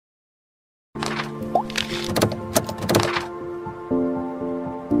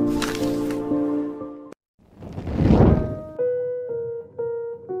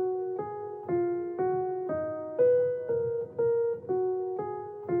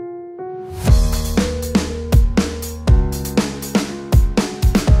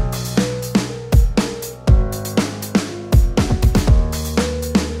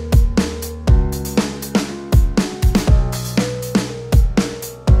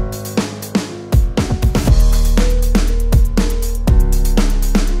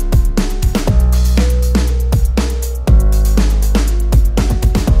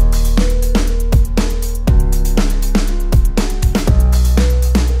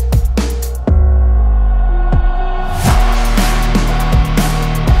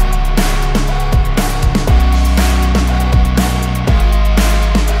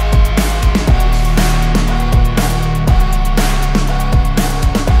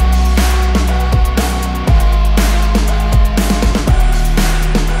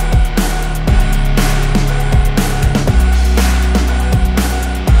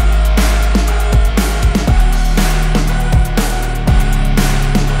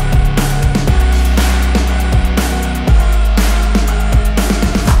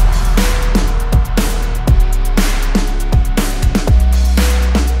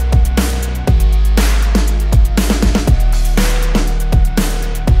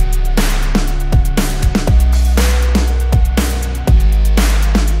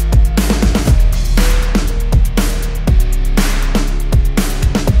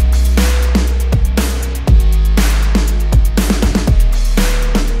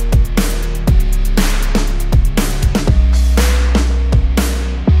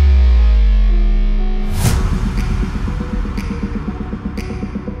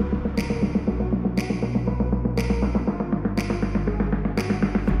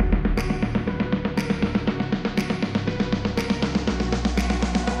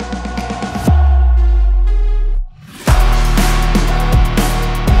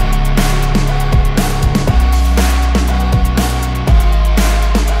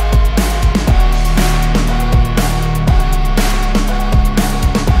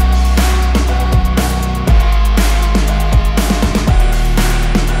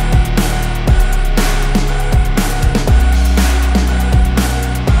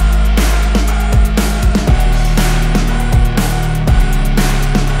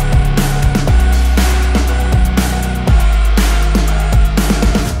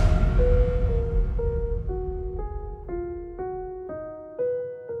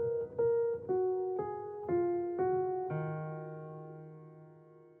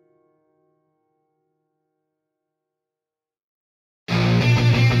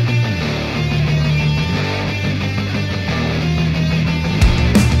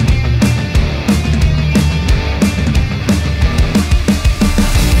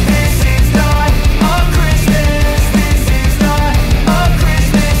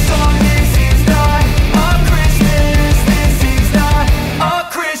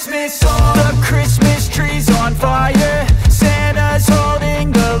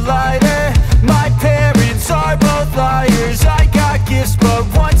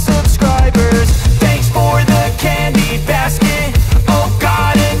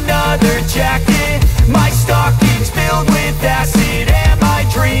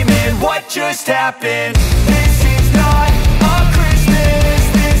happen. This is not a Christmas.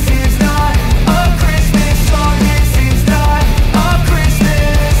 This is not a Christmas song. This is not a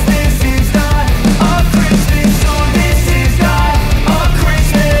Christmas. This is not a Christmas song. This is not a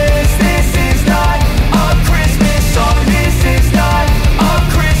Christmas. This is not a Christmas song. This is not a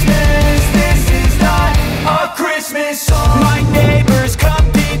Christmas. This is not a Christmas song. My neighbors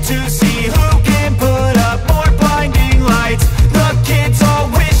compete to see who can put up more blinding lights. The kids all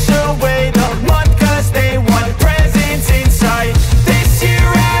wish away the month 'cause they want presents in sight. This year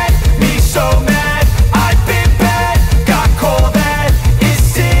had me so mad. I've been bad, got coal that is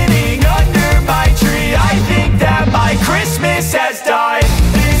sitting under my tree. I think that my Christmas has died.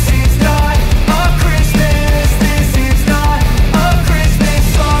 This is not a Christmas. This is not a Christmas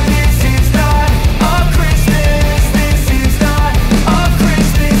song. This is not a Christmas. This is not a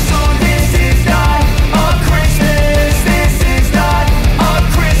Christmas song. This is not a Christmas. This is not a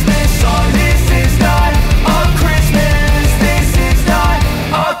Christmas song. This is not a Christmas. This is not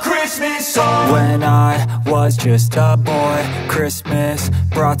a Christmas song. When I was just a boy, Christmas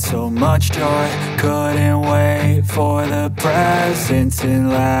brought so much joy. Couldn't wait for the presents and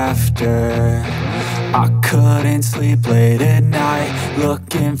laughter. I couldn't sleep late at night,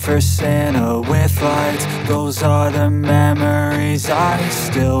 looking for Santa with lights. Those are the memories I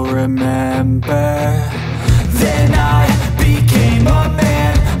still remember. Then I became a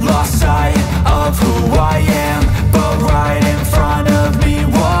man, lost sight of who I am. But right in front of me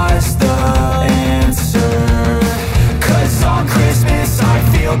was the answer. 'Cause on Christmas I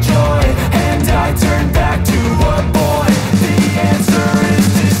feel joy,